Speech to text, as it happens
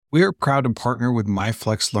We are proud to partner with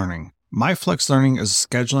MyFlex Learning. MyFlex Learning is a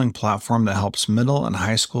scheduling platform that helps middle and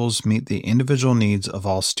high schools meet the individual needs of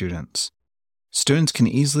all students. Students can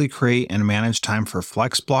easily create and manage time for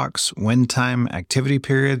flex blocks, win time, activity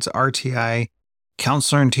periods, RTI,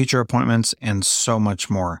 counselor and teacher appointments, and so much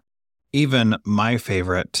more. Even my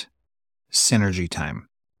favorite, synergy time.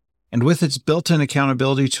 And with its built-in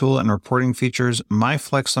accountability tool and reporting features,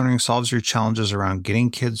 MyFlex Learning solves your challenges around getting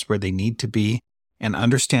kids where they need to be and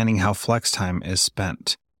understanding how flex time is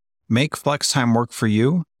spent. Make flex time work for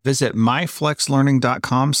you. Visit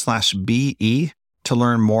myflexlearning.com/BE to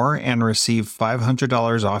learn more and receive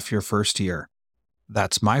 $500 off your first year.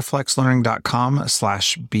 That's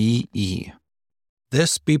myflexlearning.com/BE.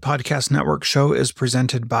 This B Podcast Network show is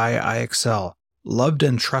presented by IXL. Loved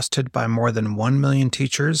and trusted by more than 1 million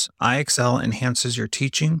teachers, IXL enhances your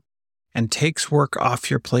teaching and takes work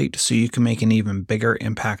off your plate so you can make an even bigger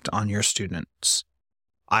impact on your students.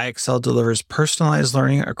 IXL delivers personalized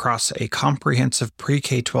learning across a comprehensive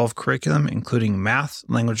pre-K-12 curriculum, including math,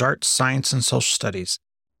 language arts, science, and social studies,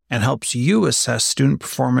 and helps you assess student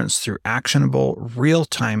performance through actionable,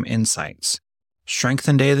 real-time insights.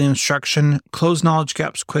 Strengthen daily instruction, close knowledge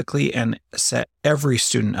gaps quickly, and set every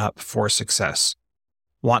student up for success.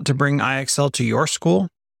 Want to bring IXL to your school?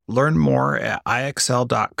 Learn more at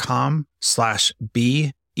ixl.com/BE.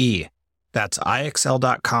 That's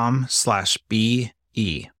ixl.com/BE.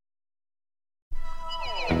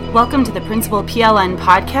 Welcome to the Principal PLN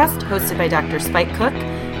podcast hosted by Dr. Spike Cook,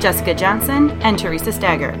 Jessica Johnson, and Theresa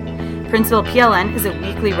Stager. Principal PLN is a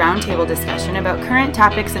weekly roundtable discussion about current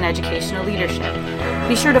topics in educational leadership.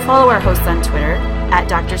 Be sure to follow our hosts on Twitter at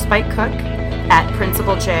Dr. Spike Cook, at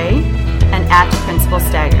Principal J, and at Principal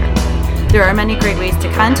Stager. There are many great ways to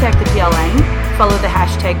contact the PLN. Follow the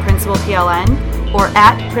hashtag Principal PLN or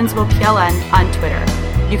at Principal PLN on Twitter.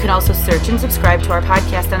 You can also search and subscribe to our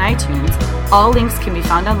podcast on iTunes. All links can be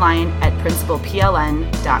found online at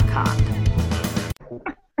principalpln.com.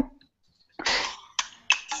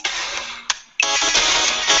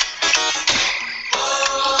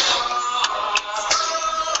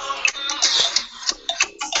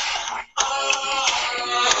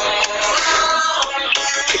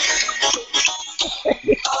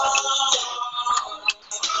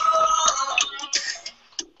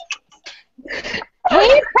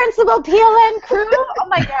 Hey, Principal PLN crew! Oh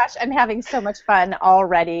my gosh, I'm having so much fun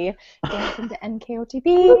already. Dancing to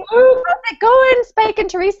NKOTB. How's it going, Spike and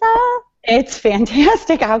Theresa? It's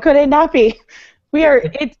fantastic. How could it not be?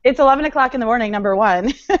 It's 11 o'clock in the morning, number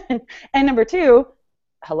one. And number two,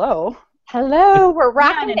 hello. Hello, we're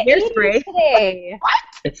rocking the hairspray 80s today. What?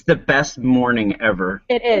 It's the best morning ever.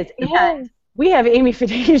 It is. And we have Amy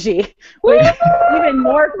Fadeji, which is even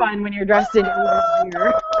more fun when you're dressed in Amy's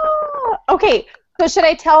gear. Okay, so should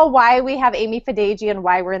I tell why we have Amy Fadeji and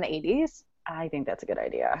why we're in the 80s? I think that's a good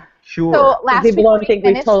idea. Sure. So last week people don't think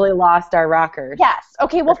we've totally lost our rockers. Yes.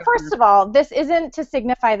 Okay, well, first of all, this isn't to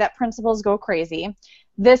signify that principals go crazy.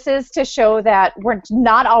 This is to show that we're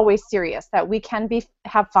not always serious, that we can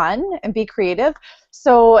have fun and be creative.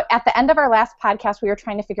 So at the end of our last podcast, we were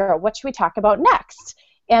trying to figure out what should we talk about next.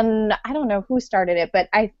 And I don't know who started it, but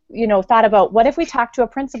I, thought about what if we talk to a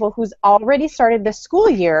principal who's already started the school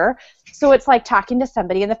year, so it's like talking to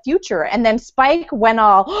somebody in the future. And then Spike went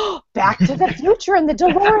all Back to the Future and the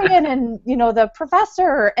DeLorean and, the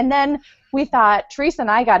professor. And then we thought, Theresa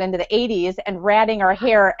and I got into the 80s and ratting our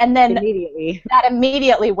hair, and then that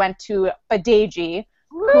immediately went to Fadeji.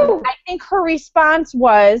 Who I think her response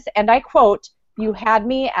was, and I quote, "You had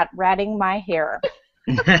me at ratting my hair."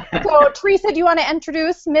 So, Theresa, do you want to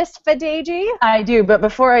introduce Miss Fadeji? I do, but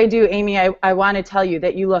before I do, Amy, I want to tell you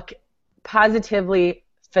that you look positively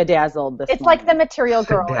fedazzled this morning. It's like the Material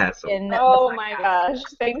Girl. Oh my gosh.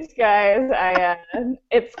 Thanks, guys.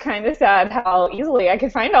 It's kind of sad how easily I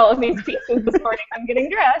could find all of these pieces this morning when getting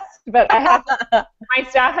dressed. But I have my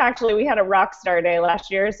staff, actually, we had a rock star day last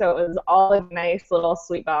year, so it was all a nice little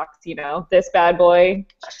sweet box, this bad boy.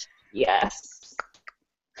 Yes.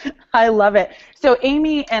 I love it. So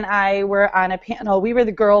Amy and I were on a panel. We were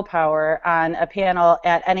the girl power on a panel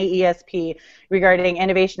at NAESP regarding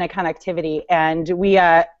innovation and connectivity, and we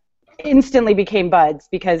instantly became buds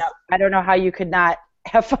because I don't know how you could not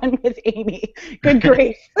have fun with Amy. Good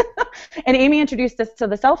grief. And Amy introduced us to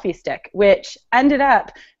the selfie stick, which ended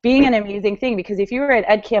up being an amazing thing because if you were at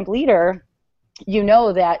Ed Camp Leader, you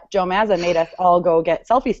know that Joe Mazza made us all go get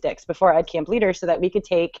selfie sticks before Ed Camp Leader so that we could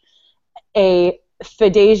take a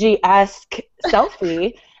Fadeji-esque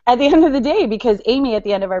selfie at the end of the day, because Amy at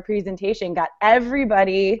the end of our presentation got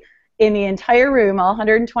everybody in the entire room, all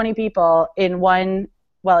 120 people, in one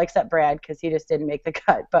well, except Brad, because he just didn't make the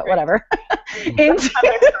cut, but whatever.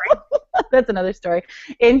 That's another story.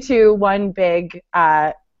 Into one big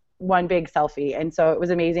selfie, and so it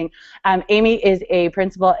was amazing. Amy is a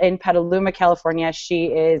principal in Petaluma, California. She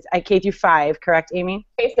is at K-5, correct, Amy?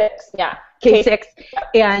 K6, yeah. K6.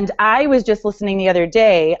 And I was just listening the other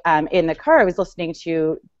day in the car. I was listening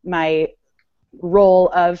to my role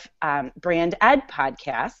of Brand Ed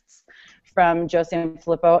podcasts from Joe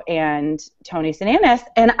Sanfilippo and Tony Sinanis,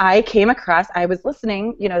 and I came across, I was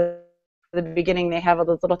listening, the beginning they have all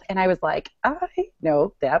those little, and I was like, I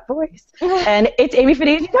know that voice. And it's Amy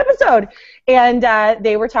Fadeji's episode. And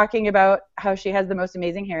they were talking about how she has the most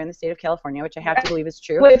amazing hair in the state of California, which I have to believe is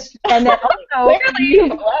true. And that also,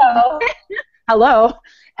 hello.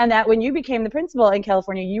 And that when you became the principal in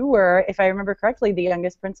California, you were, if I remember correctly, the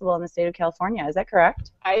youngest principal in the state of California. Is that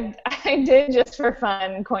correct? I did, just for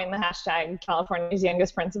fun, coin the hashtag California's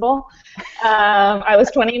youngest principal. I was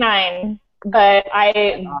 29. But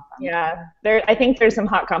I think there's some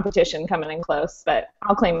hot competition coming in close, but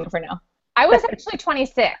I'll claim it for now. I was actually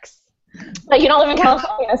 26. But you don't live in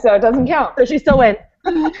California, so it doesn't count. So she still wins.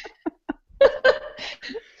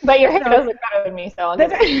 But your hair does look better than me, so I'll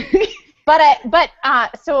give it.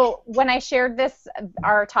 So when I shared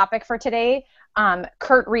our topic for today,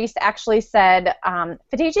 Kurt Reese actually said,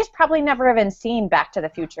 Fadeji's probably never even seen Back to the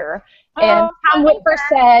Future. And Tom Whitfer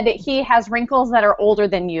said he has wrinkles that are older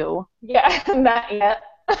than you. Yeah, not yet.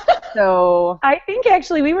 So I think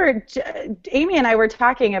actually Amy and I were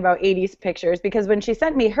talking about 80s pictures, because when she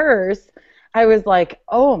sent me hers, I was like,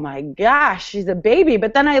 oh my gosh, she's a baby.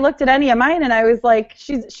 But then I looked at any of mine and I was like,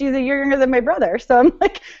 she's a year younger than my brother. So I'm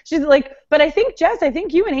like, she's like, but I think, Jess, I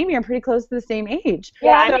think you and Amy are pretty close to the same age.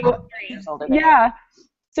 Yeah, so, I'm 3 years older than yeah.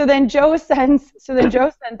 So then Joe sends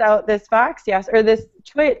out this box, or this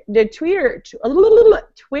Twitter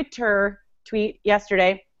tweet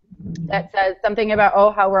yesterday that says something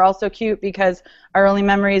about, how we're all so cute because our only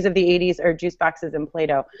memories of the 80s are juice boxes and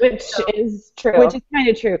Play-Doh. Which is true. Which is kind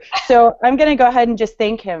of true. So I'm going to go ahead and just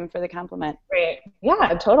thank him for the compliment. Great.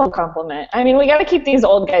 Yeah, a total compliment. I mean, we got to keep these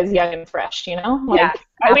old guys young and fresh, Yeah.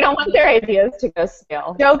 We don't want their ideas to go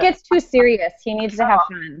stale. Joe gets too serious. He needs to have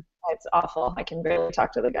fun. It's awful. I can barely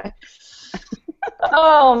talk to the guy.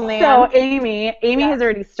 Oh, man. So Amy has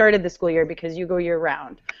already started the school year because you go year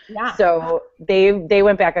round. Yeah. So they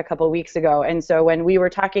went back a couple weeks ago. And so when we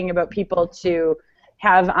were talking about people to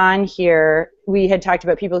have on here, we had talked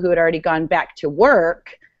about people who had already gone back to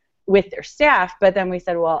work with their staff, but then we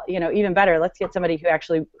said, well, even better, let's get somebody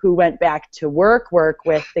who went back to work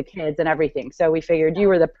with the kids and everything. So we figured you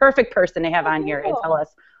were the perfect person to have on here and tell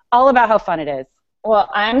us all about how fun it is.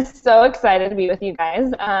 Well, I'm so excited to be with you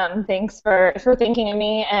guys. Thanks for thinking of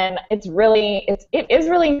me, and I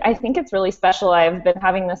think it's really special. I've been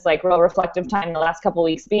having this real reflective time the last couple of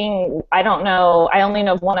weeks. I only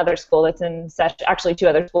know of one other school that's in session, actually 2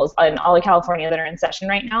 other schools in all of California that are in session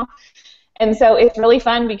right now. And so it's really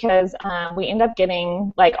fun because we end up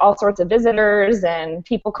getting all sorts of visitors, and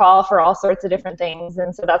people call for all sorts of different things.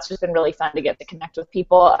 And so that's just been really fun to get to connect with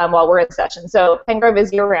people while we're in session. So Pen Grove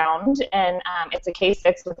is year-round, and it's a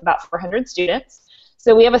K-6 with about 400 students.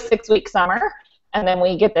 So we have a 6-week summer, and then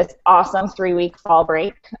we get this awesome 3-week fall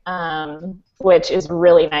break, which is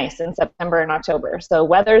really nice in September and October. So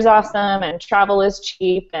weather's awesome, and travel is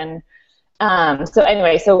cheap. And so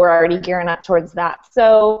we're already gearing up towards that.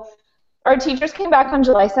 So our teachers came back on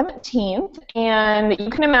July 17th, and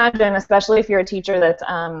you can imagine, especially if you're a teacher that's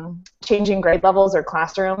changing grade levels or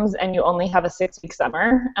classrooms and you only have a 6-week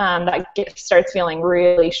summer, starts feeling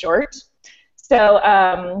really short. So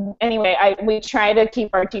we try to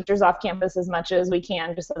keep our teachers off campus as much as we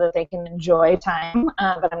can just so that they can enjoy time,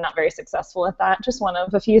 but I'm not very successful at that, just one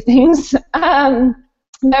of a few things.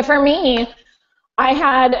 But for me, I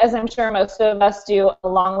had, as I'm sure most of us do, a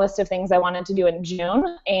long list of things I wanted to do in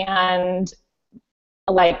June, and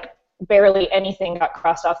barely anything got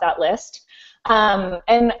crossed off that list.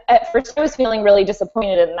 And at first I was feeling really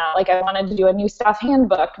disappointed in that. I wanted to do a new staff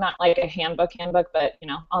handbook, not a handbook, but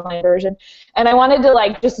online version. And I wanted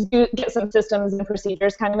to just get some systems and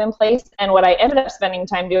procedures kind of in place. And what I ended up spending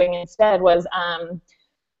time doing instead was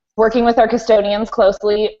working with our custodians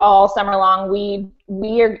closely all summer long. We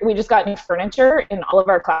just got new furniture in all of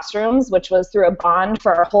our classrooms, which was through a bond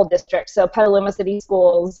for our whole district. So Petaluma City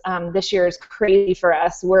Schools this year is crazy for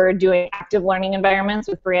us. We're doing active learning environments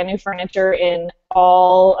with brand new furniture in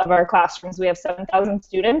all of our classrooms. We have 7,000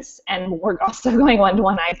 students, and we're also going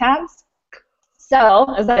one-to-one iPads.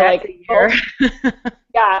 So is that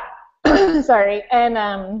yeah, sorry.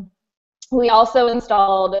 And we also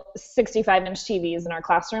installed 65-inch TVs in our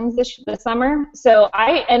classrooms this summer. So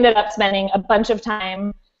I ended up spending a bunch of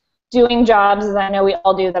time doing jobs, as I know we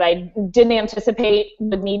all do, that I didn't anticipate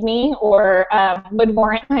would need me or would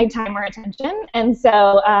warrant my time or attention. And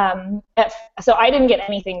so so I didn't get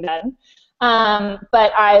anything done.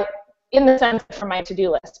 But in the sense from my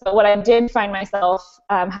to-do list. But what I did find myself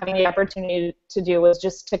having the opportunity to do was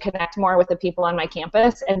just to connect more with the people on my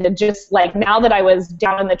campus, and to just, like, now that I was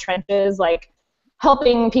down in the trenches, like,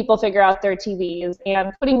 helping people figure out their TVs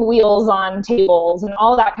and putting wheels on tables and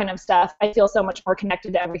all that kind of stuff, I feel so much more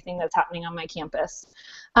connected to everything that's happening on my campus.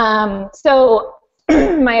 So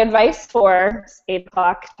my advice for 8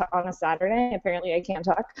 o'clock on a Saturday, apparently I can't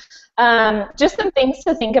talk, just some things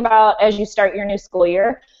to think about as you start your new school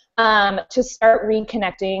year, to start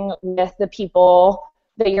reconnecting with the people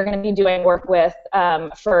that you're going to be doing work with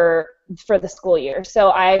for the school year.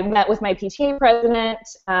 So I met with my PTA president.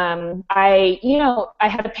 I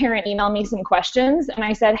had a parent email me some questions, and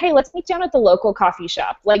I said, hey, let's meet down at the local coffee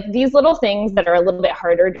shop. Like, these little things that are a little bit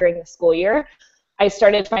harder during the school year, I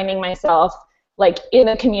started finding myself, like, in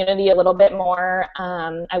the community a little bit more.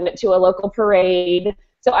 I went to a local parade.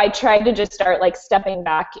 So I tried to just start, like, stepping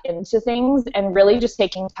back into things and really just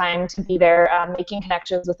taking time to be there, making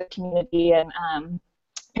connections with the community and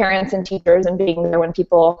parents and teachers, and being there when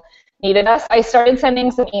people needed us. I started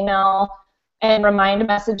sending some email and remind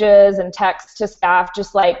messages and texts to staff,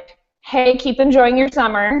 just like, hey, keep enjoying your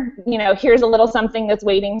summer. You know, here's a little something that's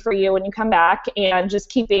waiting for you when you come back, and just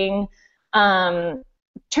keeping,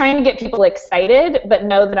 trying to get people excited, but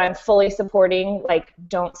know that I'm fully supporting, like,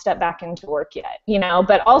 don't step back into work yet, you know.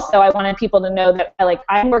 But also I wanted people to know that, like,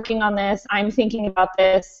 I'm working on this, I'm thinking about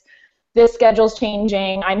this schedule's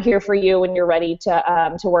changing, I'm here for you when you're ready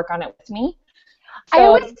to work on it with me. So, I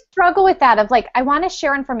always struggle with that, of, like, I want to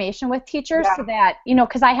share information with teachers so that, you know,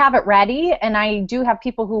 because I have it ready and I do have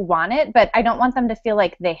people who want it, but I don't want them to feel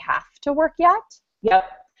like they have to work yet. Yep.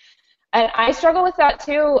 And I struggle with that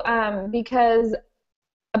too,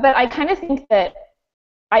 but I kind of think that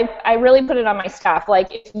I really put it on my staff.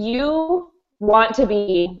 Like, if you want to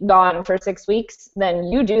be gone for 6 weeks, then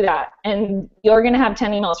you do that, and you're going to have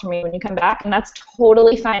 10 emails from me when you come back, and that's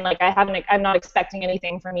totally fine. Like, I'm not expecting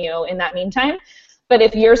anything from you in that meantime. But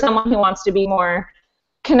if you're someone who wants to be more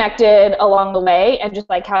connected along the way and just,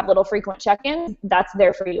 like, have little frequent check-ins, that's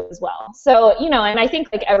there for you as well. So, you know, and I think,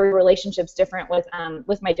 like, every relationship's different with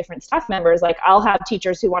my different staff members. Like, I'll have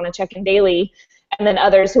teachers who want to check in daily, and then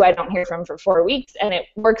others who I don't hear from for 4 weeks, and it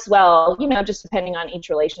works well, you know, just depending on each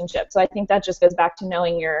relationship. So I think that just goes back to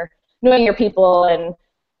knowing your people, and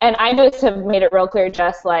I just have made it real clear,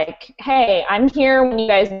 Jess, like, hey, I'm here when you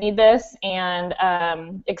guys need this, and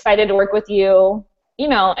excited to work with you, you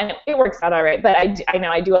know, and it works out all right. But I know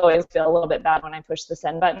I do always feel a little bit bad when I push the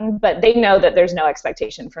send button, but they know that there's no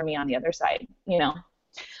expectation for me on the other side, you know.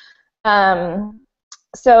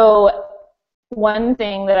 So one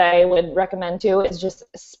thing that I would recommend too is just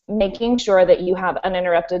making sure that you have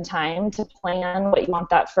uninterrupted time to plan what you want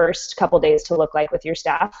that first couple days to look like with your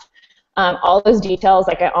staff. All those details,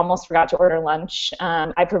 like, I almost forgot to order lunch.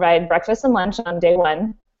 I provide breakfast and lunch on day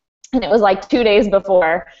 1, and it was like 2 days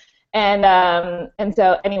before. And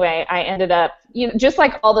so anyway, I ended up, you know, just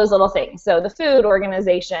like all those little things. So the food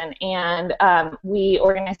organization, and we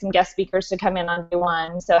organized some guest speakers to come in on day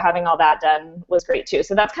 1. So having all that done was great too.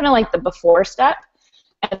 So that's kind of like the before step.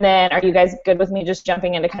 And then, are you guys good with me just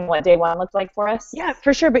jumping into kind of what day 1 looked like for us? Yeah,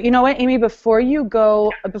 for sure. But you know what, Amy, before you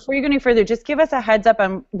go any further, just give us a heads up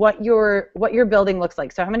on what your building looks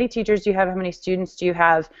like. So how many teachers do you have? How many students do you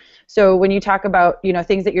have? So when you talk about, you know,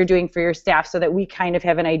 things that you're doing for your staff, so that we kind of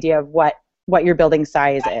have an idea of what your building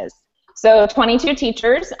size is. So 22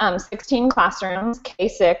 teachers, 16 classrooms,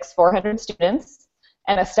 K-6, 400 students,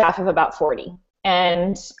 and a staff of about 40.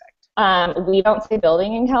 And we don't say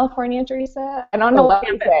building in California, Theresa. I don't know what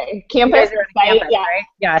we say. Campus, site, campus, yeah. Right?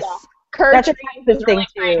 Yes. Yeah. Kurt That's is really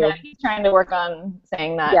he's trying to work on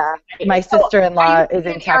saying that. Yeah. My sister-in-law is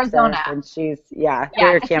in Texas, Arizona. and she's,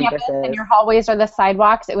 their campus is. And your hallways are the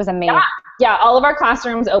sidewalks. It was amazing. Yeah, all of our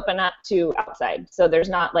classrooms open up to outside, so there's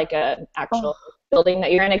not like a actual building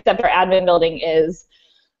that you're in, except our admin building is.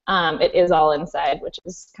 It is all inside, which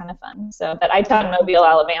is kind of fun. So, but I taught in Mobile,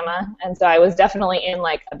 Alabama, and so I was definitely in,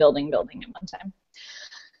 like, a building at one time.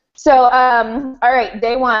 So, all right,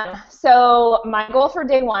 day 1. So my goal for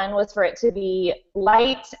day 1 was for it to be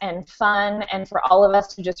light and fun, and for all of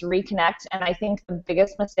us to just reconnect. And I think the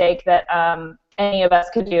biggest mistake that any of us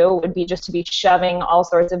could do would be just to be shoving all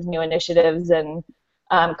sorts of new initiatives and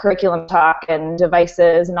curriculum talk and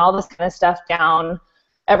devices and all this kind of stuff down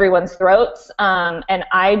everyone's throats. And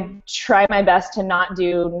I try my best to not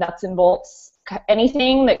do nuts and bolts,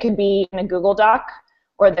 anything that could be in a Google Doc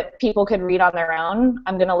or that people could read on their own,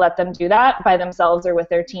 I'm going to let them do that by themselves or with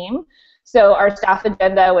their team. So our staff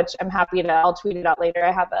agenda, which I'm happy to, I'll tweet it out later.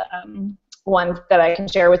 I have a one that I can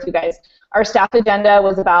share with you guys. Our staff agenda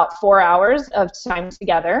was about 4 hours of time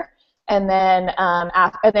together. And then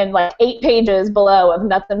like 8 pages below of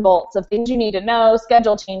nuts and bolts of things you need to know,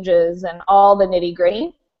 schedule changes, and all the nitty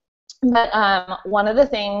gritty. But one of the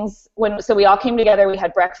things, so we all came together, we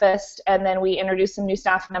had breakfast, and then we introduced some new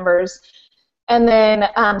staff members. And then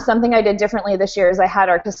something I did differently this year is I had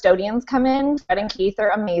our custodians come in. Fred and Keith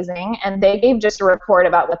are amazing, and they gave just a report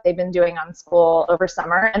about what they've been doing on school over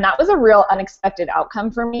summer. And that was a real unexpected outcome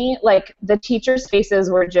for me. Like, the teachers' faces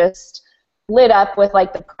were just lit up with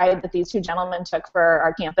like the pride that these 2 gentlemen took for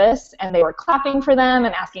our campus, and they were clapping for them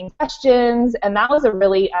and asking questions. And that was a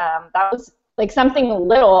really, that was like something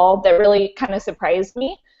little that really kind of surprised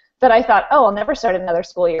me, that I thought, oh, I'll never start another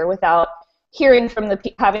school year without hearing from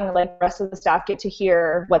having like the rest of the staff get to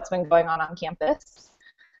hear what's been going on campus.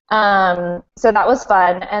 So that was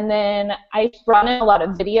fun. And then I brought in a lot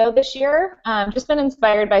of video this year. Just been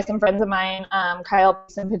inspired by some friends of mine, Kyle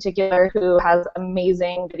in particular, who has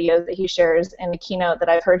amazing videos that he shares in the keynote that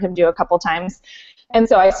I've heard him do a couple times. And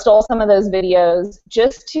so I stole some of those videos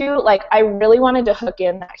just to, like, I really wanted to hook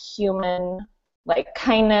in that human, like,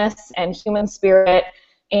 kindness and human spirit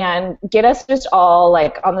and get us just all,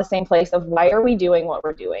 like, on the same place of why are we doing what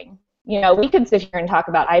we're doing. You know, we could sit here and talk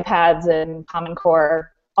about iPads and Common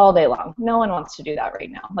Core all day long. No one wants to do that right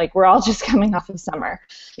now. Like, we're all just coming off of summer.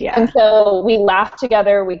 Yeah. And so we laughed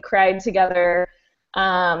together, we cried together.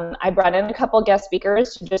 I brought in a couple guest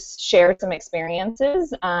speakers to just share some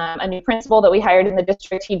experiences. A new principal that we hired in the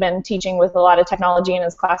district, he'd been teaching with a lot of technology in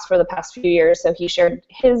his class for the past few years, so he shared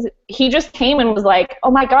he just came and was like, oh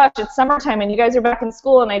my gosh, it's summertime and you guys are back in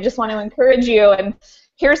school and I just want to encourage you, and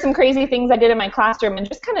here's some crazy things I did in my classroom, and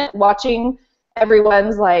just kind of watching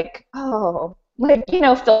everyone's like, oh, like, you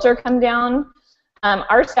know, filter come down.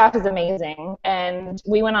 Our staff is amazing, and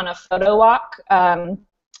we went on a photo walk.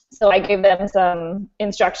 So I gave them some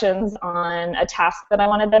instructions on a task that I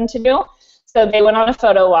wanted them to do. So they went on a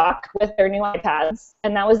photo walk with their new iPads,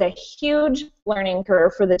 and that was a huge learning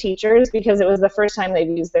curve for the teachers because it was the first time they've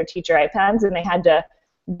used their teacher iPads, and they had to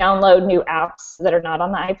download new apps that are not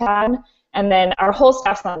on the iPad. And then our whole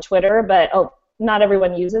staff's on Twitter, but not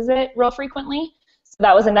everyone uses it real frequently. So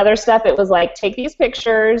that was another step. It was like, take these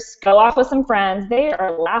pictures, go off with some friends. They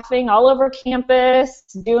are laughing all over campus,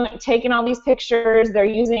 taking all these pictures. They're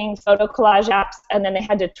using photo collage apps, and then they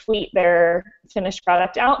had to tweet their finished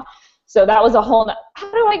product out. So that was a whole,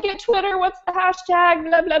 how do I get Twitter? What's the hashtag?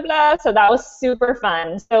 Blah, blah, blah. So that was super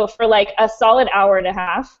fun. So for like a solid hour and a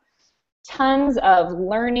half, tons of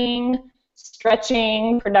learning,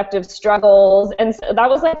 stretching, productive struggles, and so that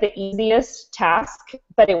was like the easiest task,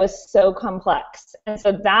 but it was so complex. And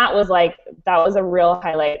so that was a real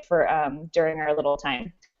highlight for during our little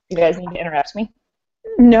time. You guys need to interrupt me?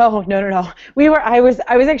 No. I was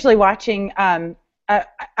actually watching.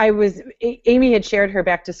 Amy had shared her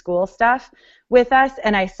back to school stuff with us,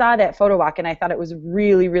 and I saw that photo walk, and I thought it was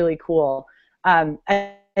really, really cool. I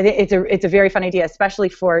think it's a very fun idea, especially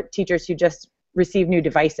for teachers who just receive new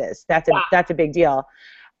devices. That's a big deal.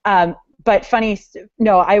 But funny,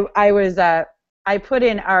 no, I put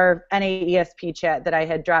in our NAESP chat that I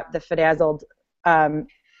had dropped the Fedazzled on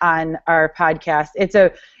our podcast.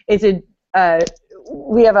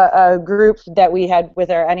 We have a group that we had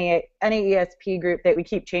with our NAESP group that we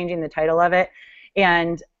keep changing the title of it,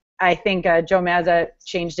 and I think Joe Mazza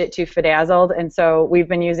changed it to Fedazzled, and so we've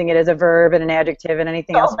been using it as a verb and an adjective and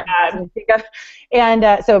anything else. And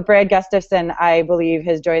so Brad Gustafson, I believe,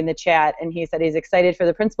 has joined the chat, and he said he's excited for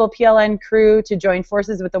the Principal PLN crew to join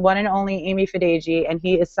forces with the one and only Amy Fadeji, and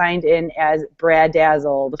he is signed in as Brad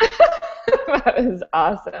Dazzled. That is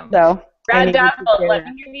awesome. So Brad Dazzled, let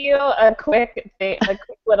me give you a quick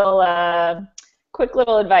little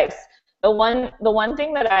advice. The one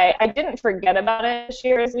thing that I didn't forget about it this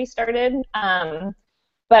year as we started,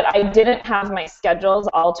 but I didn't have my schedules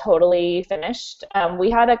all totally finished.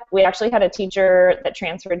 We actually had a teacher that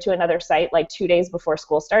transferred to another site like 2 days before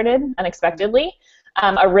school started, unexpectedly.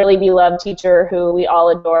 A really beloved teacher who we all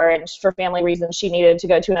adore, and for family reasons she needed to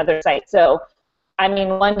go to another site. So, I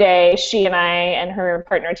mean, one day she and I and her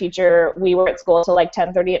partner teacher, we were at school till like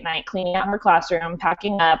 10:30 at night, cleaning out her classroom,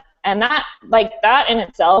 packing up. And that in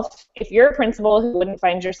itself, if you're a principal who wouldn't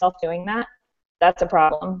find yourself doing that, that's a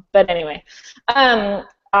problem. But anyway,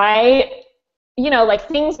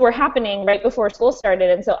 things were happening right before school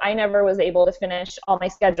started, and so I never was able to finish all my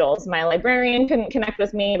schedules. My librarian couldn't connect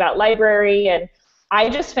with me about library, and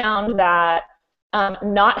I just found that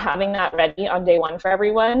not having that ready on day one for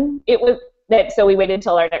everyone, it was So we waited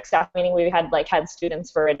till our next staff meeting. We had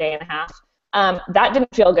students for a day and a half. That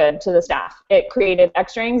didn't feel good to the staff. It created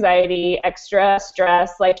extra anxiety, extra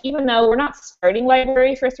stress. Like, even though we're not starting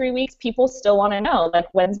library for 3 weeks, people still want to know, like,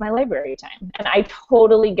 when's my library time? And I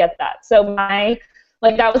totally get that. So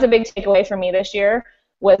that was a big takeaway for me this year,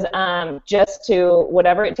 was just to,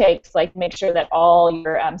 whatever it takes, like, make sure that all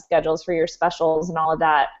your schedules for your specials and all of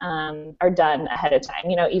that are done ahead of time.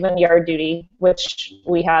 You know, even yard duty, which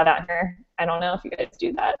we have out here. I don't know if you guys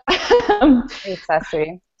do that.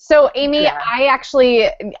 Accessory. So, Amy, Yeah.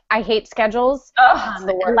 I hate schedules.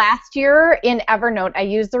 Last year in Evernote, I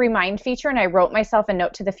used the remind feature, and I wrote myself a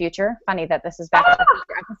note to the future. Funny that this is back to the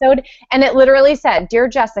future episode. And it literally said, "Dear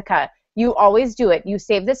Jessica, you always do it. You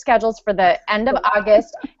save the schedules for the end of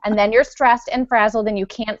August, and then you're stressed and frazzled, and you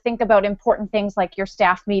can't think about important things like your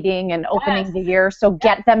staff meeting and opening the year. So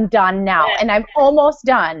get them done now." And I'm almost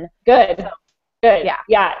done. Good. Good. Yeah.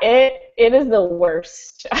 Yeah. It is the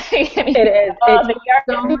worst. It is. The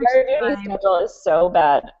yard duty schedule is so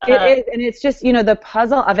bad. It is, and it's just, the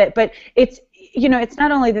puzzle of it. But it's, it's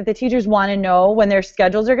not only that the teachers want to know when their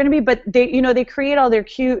schedules are going to be, but they create all their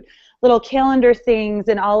cute little calendar things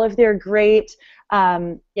and all of their great,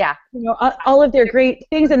 all of their great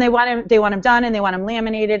things, and they want them done, and they want them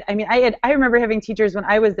laminated. I mean, I remember having teachers when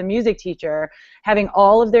I was the music teacher having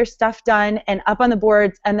all of their stuff done and up on the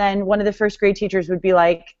boards, and then one of the first grade teachers would be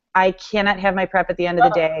like, "I cannot have my prep at the end of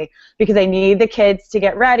the day because I need the kids to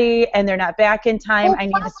get ready, and they're not back in time. I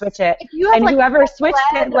need to switch it." And whoever switched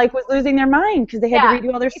it was losing their mind because they had to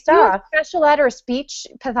redo all their stuff. Special ed or a speech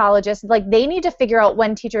pathologist, they need to figure out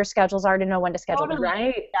when teachers' schedules are to know when to schedule them.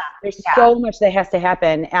 Right. Yeah. There's so much that has to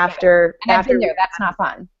happen after. And I've been there. That's not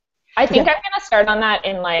fun. I think I'm going to start on that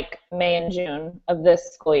in May and June of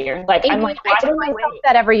this school year. I tell myself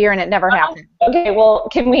that every year, and it never happens. Okay, well,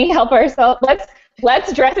 can we help ourselves?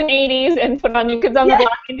 Let's dress in 80s and put on New Kids on the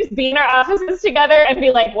Block and just be in our offices together and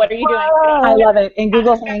be like, "What are you doing?" I love it. And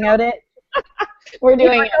Google Hangout it. We're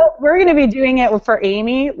doing it. We're going to be doing it for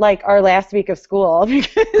Amy our last week of school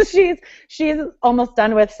because she's almost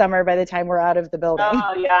done with summer by the time we're out of the building.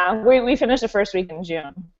 Oh yeah, we finished the first week in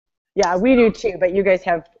June. Yeah, we do too. But you guys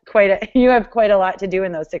have quite a lot to do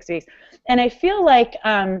in those 6 weeks. And I feel like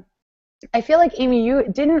Amy,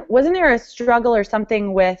 wasn't there a struggle or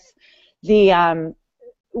something with the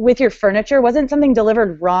with your furniture? Wasn't something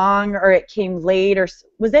delivered wrong, or it came late, or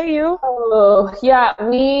was that you? Oh yeah,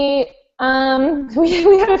 we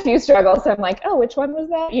had a few struggles. So I'm like, oh, which one was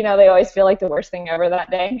that? They always feel like the worst thing ever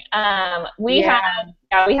that day. We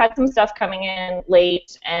had some stuff coming in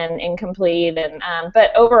late and incomplete, and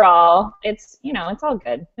but overall, it's all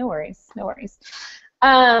good. No worries.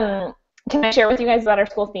 Can I share with you guys about our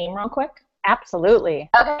school theme real quick? Absolutely.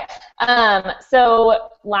 Okay. So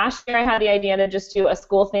last year I had the idea to just do a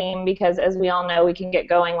school theme because, as we all know, we can get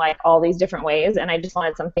going all these different ways, and I just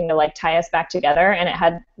wanted something to tie us back together, and it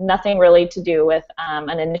had nothing really to do with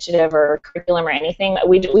an initiative or curriculum or anything.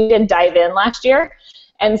 We did dive in last year,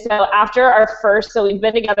 and so after our so we've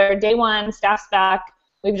been together day one, staff's back.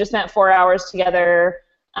 We've just spent 4 hours together.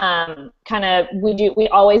 We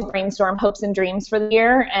always brainstorm hopes and dreams for the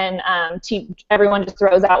year, and everyone just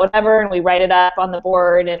throws out whatever, and we write it up on the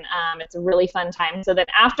board, and it's a really fun time. So then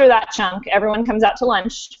after that chunk, everyone comes out to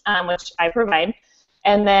lunch, which I provide,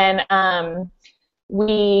 and then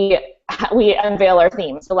we unveil our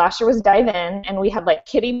theme. So last year was dive in, and we had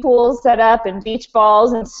kiddie pools set up and beach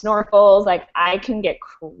balls and snorkels. I can get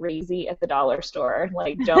crazy at the dollar store.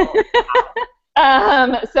 Don't.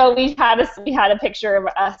 So we had a picture of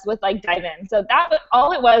us with dive in. So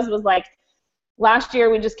all it was last year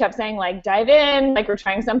we just kept saying dive in, we're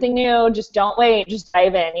trying something new, just don't wait, just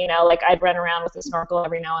dive in, I'd run around with a snorkel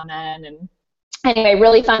every now and then, and anyway,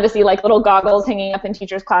 really fun to see little goggles hanging up in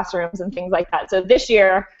teachers' classrooms and things like that. So this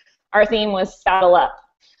year our theme was saddle up.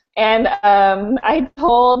 And I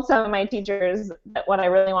told some of my teachers that what I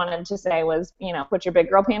really wanted to say was, put your big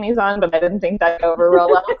girl panties on, but I didn't think that'd go over real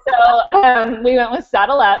well. So we went with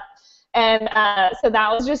saddle up. And so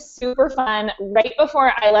that was just super fun. Right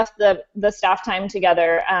before I left the staff time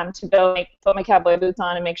together to go put my cowboy boots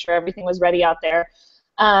on and make sure everything was ready out there,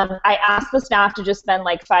 I asked the staff to just spend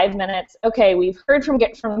 5 minutes. Okay, we've heard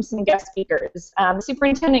from some guest speakers. The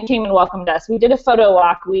superintendent came and welcomed us. We did a photo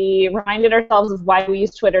walk. We reminded ourselves of why we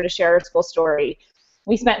use Twitter to share our school story.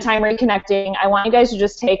 We spent time reconnecting. I want you guys to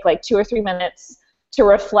just take 2 or 3 minutes to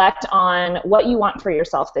reflect on what you want for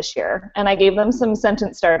yourself this year. And I gave them some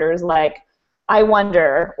sentence starters I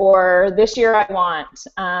wonder, or this year I want,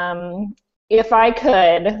 if I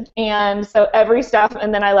could. And so every stuff,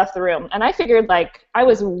 and then I left the room. And I figured I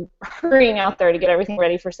was hurrying out there to get everything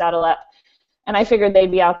ready for Saddle Up. And I figured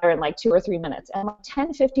they'd be out there in like 2 or 3 minutes. And like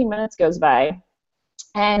 10, 15 minutes goes by,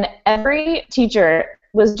 and every teacher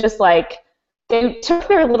was just like, they took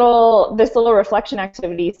this little reflection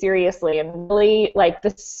activity seriously, and really like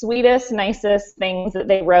the sweetest, nicest things that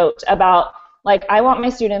they wrote about, like, I want my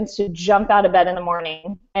students to jump out of bed in the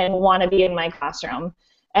morning and want to be in my classroom.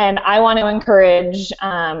 And I want to encourage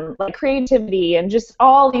like creativity and just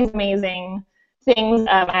all these amazing things.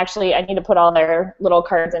 Actually, I need to put all their little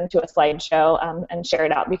cards into a slideshow and share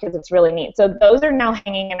it out because it's really neat. So those are now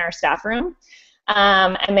hanging in our staff room.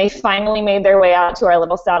 And they finally made their way out to our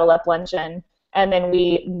little Saddle Up luncheon. And then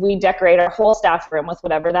we decorate our whole staff room with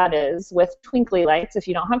whatever that is, with twinkly lights. If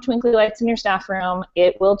you don't have twinkly lights in your staff room,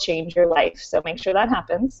 it will change your life. So make sure that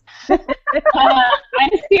happens. I'm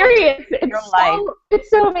serious. It's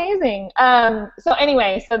so amazing. So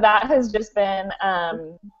anyway, so that has just been,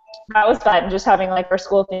 that was fun, just having like our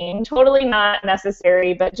school theme. Totally not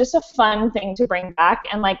necessary, but just a fun thing to bring back.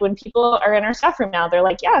 And like when people are in our staff room now, they're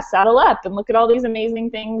like, yeah, saddle up and look at all these amazing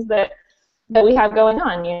things that we have going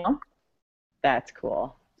on, you know? That's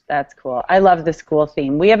cool. That's cool. I love the school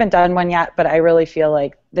theme. We haven't done one yet, but I really feel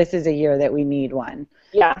like this is a year that we need one.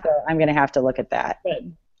 Yeah. So I'm going to have to look at that.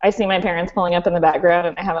 Good. I see my parents pulling up in the background,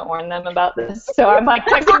 and I haven't warned them about this. So I'm like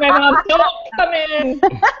texting my mom, don't come in.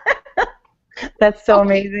 That's so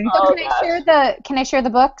amazing. So can I share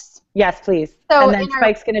the books? Yes, please. So and then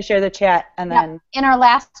Spike's going to share the chat. And then in our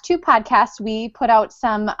last 2 podcasts, we put out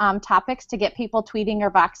some topics to get people tweeting or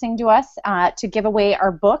boxing to us to give away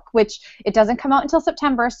our book, which it doesn't come out until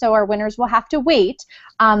September, so our winners will have to wait.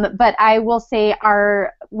 But I will say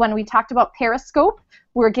when we talked about Periscope,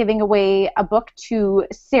 we're giving away a book to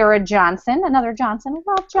Sarah Johnson, another Johnson.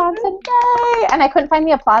 I love Johnson. Yay! And I couldn't find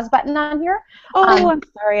the applause button on here. Oh, I'm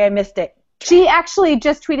sorry. I missed it. She actually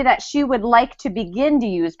just tweeted that she would like to begin to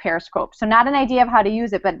use Periscope. So not an idea of how to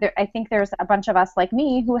use it, but I think there's a bunch of us like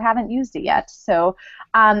me who haven't used it yet. So,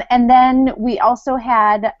 and then we also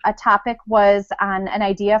had a topic was on an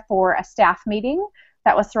idea for a staff meeting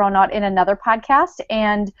that was thrown out in another podcast.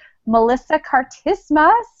 And Melissa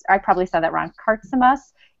Kartismas, I probably said that wrong, Kartismas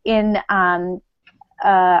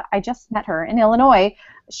I just met her in Illinois,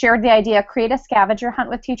 shared the idea, create a scavenger hunt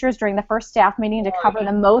with teachers during the first staff meeting to cover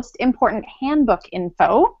the most important handbook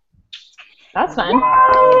info. That's fun.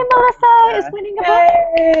 Yay, Melissa is winning a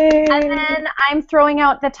book. And then I'm throwing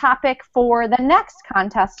out the topic for the next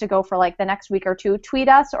contest to go for like the next week or 2. Tweet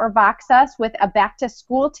us or box us with a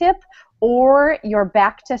back-to-school tip or your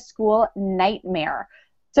back-to-school nightmare.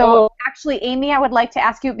 So actually, Amy, I would like to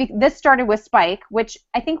ask you, this started with Spike, which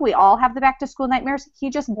I think we all have the back-to-school nightmares. He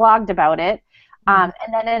just blogged about it. And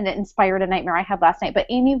then it inspired a nightmare I had last night. But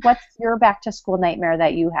Amy, what's your back-to-school nightmare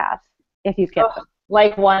that you have, if you've get them?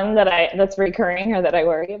 Like one that's recurring or that I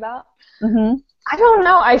worry about? Mm-hmm. I don't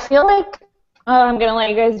know. I feel like I'm going to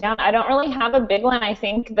let you guys down. I don't really have a big one. I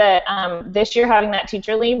think that this year having that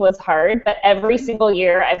teacher leave was hard, but every single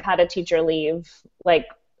year I've had a teacher leave like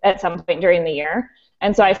at some point during the year.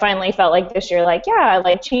 And so I finally felt like this year, like, yeah,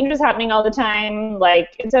 like change is happening all the time.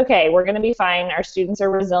 Like, it's okay. We're going to be fine. Our students are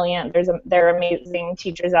resilient. There are amazing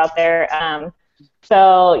teachers out there.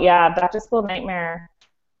 So, yeah, back to school nightmare.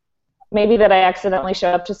 Maybe that I accidentally show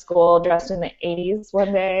up to school dressed in the 80s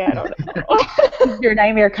one day. I don't know. Your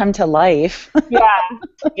nightmare come to life. Yeah.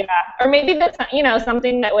 Or maybe that's,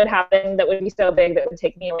 something that would happen that would be so big that would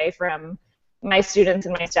take me away from my students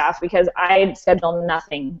and my staff, because I schedule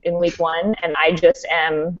nothing in week 1, and I just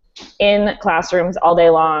am in classrooms all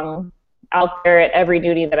day long, out there at every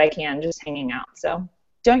duty that I can, just hanging out. So,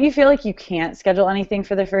 don't you feel like you can't schedule anything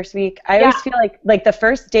for the first week? I always feel like the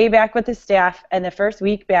first day back with the staff and the first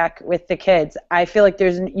week back with the kids, I feel like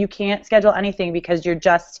you can't schedule anything because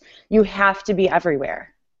you have to be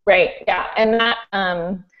everywhere. Right. Yeah. And that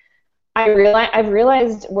I've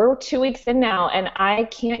realized we're 2 weeks in now, and I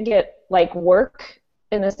can't get like work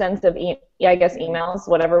in the sense of emails,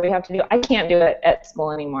 whatever we have to do. I can't do it at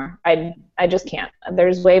school anymore. I just can't.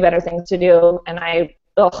 There's way better things to do, and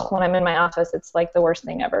when I'm in my office, it's like the worst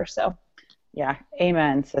thing ever. So yeah,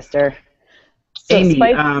 amen, sister. So Amy,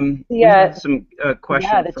 we have some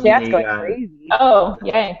questions. Yeah, the chat's going crazy. Oh,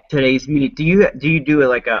 yay. Today's meet. Do you do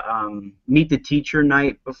like a meet the teacher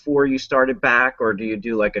night before you started back, or do you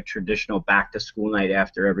do like a traditional back to school night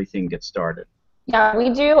after everything gets started? Yeah, we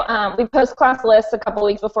do. We post class lists a couple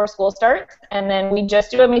weeks before school starts, and then we just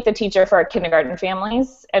do a meet the teacher for our kindergarten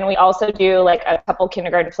families, and we also do like a couple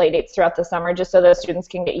kindergarten play dates throughout the summer just so those students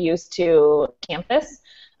can get used to campus.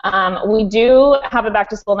 We do have a back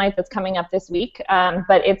to school night that's coming up this week,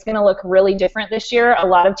 but it's going to look really different this year. A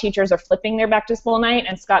lot of teachers are flipping their back to school night,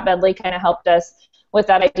 and Scott Bedley kind of helped us with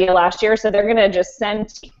that idea last year. So they're going to just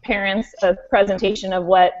send parents a presentation of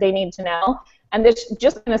what they need to know. And they're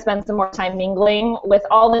just going to spend some more time mingling with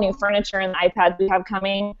all the new furniture and the iPads we have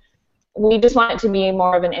coming. We just want it to be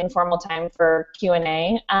more of an informal time for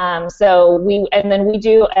Q&A. And then we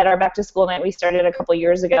do at our back to school night, we started a couple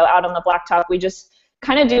years ago out on the blacktop. We just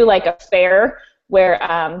kind of do like a fair where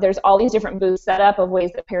there's all these different booths set up of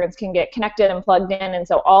ways that parents can get connected and plugged in. And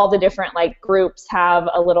so all the different like groups have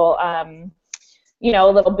a little, a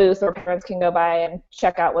little booth where parents can go by and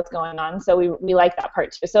check out what's going on. So we like that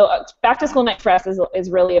part too. So back to school night for us is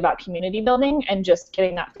really about community building and just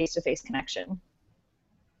getting that face-to-face connection.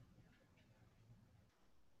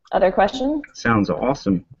 Other questions? Sounds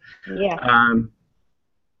awesome. Yeah.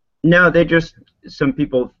 No, some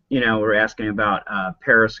people, were asking about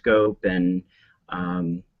Periscope and,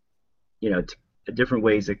 different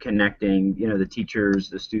ways of connecting, the teachers,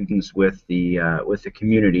 the students with the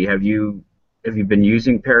community. Have you been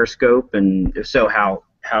using Periscope, and if so, how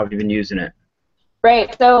have you been using it?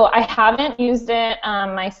 Right, so I haven't used it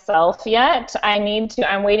myself yet. I'm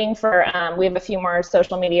waiting for, we have a few more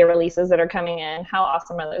social media releases that are coming in. How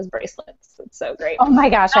awesome are those bracelets? It's so great. Oh my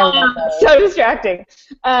gosh, I love those. So distracting.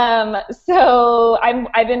 So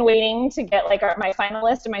I've been waiting to get like my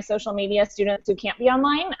finalist and my social media students who can't be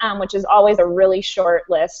online, which is always a really short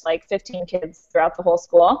list, like 15 kids throughout the whole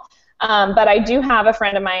school. But I do have a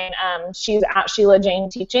friend of mine, she's at Sheila Jane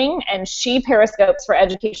Teaching, and she periscopes for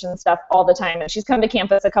education stuff all the time. And she's come to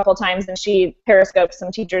campus a couple times, and she periscopes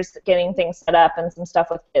some teachers getting things set up and some stuff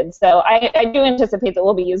with kids. So I do anticipate that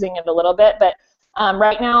we'll be using it a little bit. But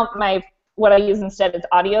right now, what I use instead is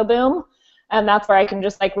Audio Boom, and that's where I can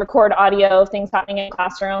just like record audio, things happening in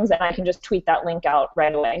classrooms, and I can just tweet that link out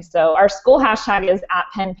right away. So our school hashtag is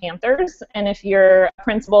 @PennPanthers, and if you're a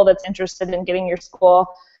principal that's interested in getting your school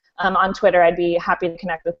on Twitter, I'd be happy to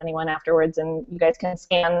connect with anyone afterwards, and you guys can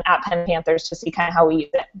scan @PennPanthers to see kind of how we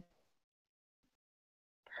use it.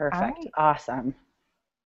 Perfect. Right. Awesome.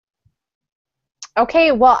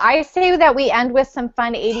 Okay, well, I say that we end with some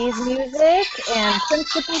fun 80s music and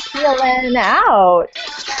Principal PLN out.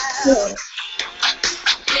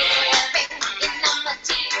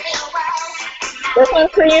 This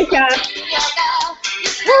one's for you, Kat.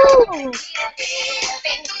 Woo!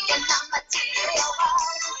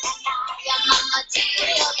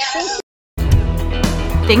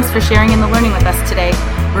 Thanks for sharing in the learning with us today.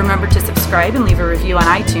 Remember to subscribe and leave a review on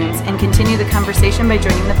iTunes, and continue the conversation by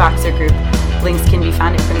joining the Voxer group. Links can be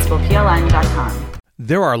found at principalpln.com.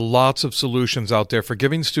 There are lots of solutions out there for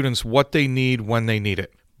giving students what they need when they need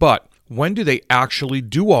it. But when do they actually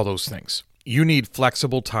do all those things? You need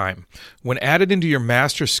flexible time. When added into your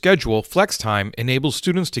master schedule, Flex Time enables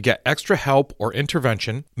students to get extra help or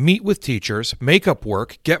intervention, meet with teachers, make up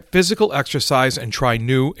work, get physical exercise, and try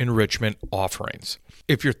new enrichment offerings.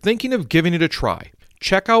 If you're thinking of giving it a try,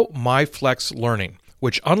 check out My Flex Learning,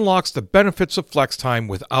 which unlocks the benefits of Flex Time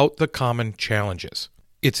without the common challenges.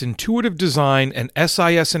 Its intuitive design and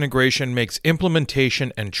SIS integration makes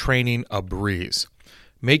implementation and training a breeze.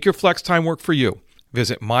 Make your Flex Time work for you.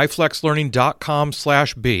 Visit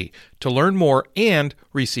myflexlearning.com/B to learn more and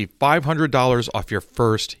receive $500 off your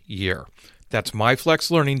first year. That's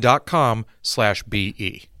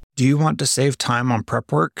myflexlearning.com/BE. Do you want to save time on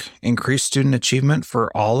prep work, increase student achievement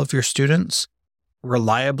for all of your students,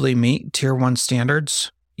 reliably meet Tier 1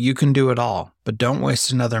 standards? You can do it all, but don't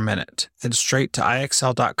waste another minute. Head straight to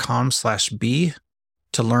ixl.com/B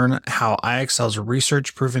to learn how IXL's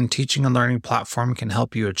research-proven teaching and learning platform can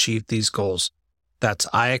help you achieve these goals. That's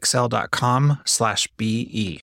ixl.com/BE.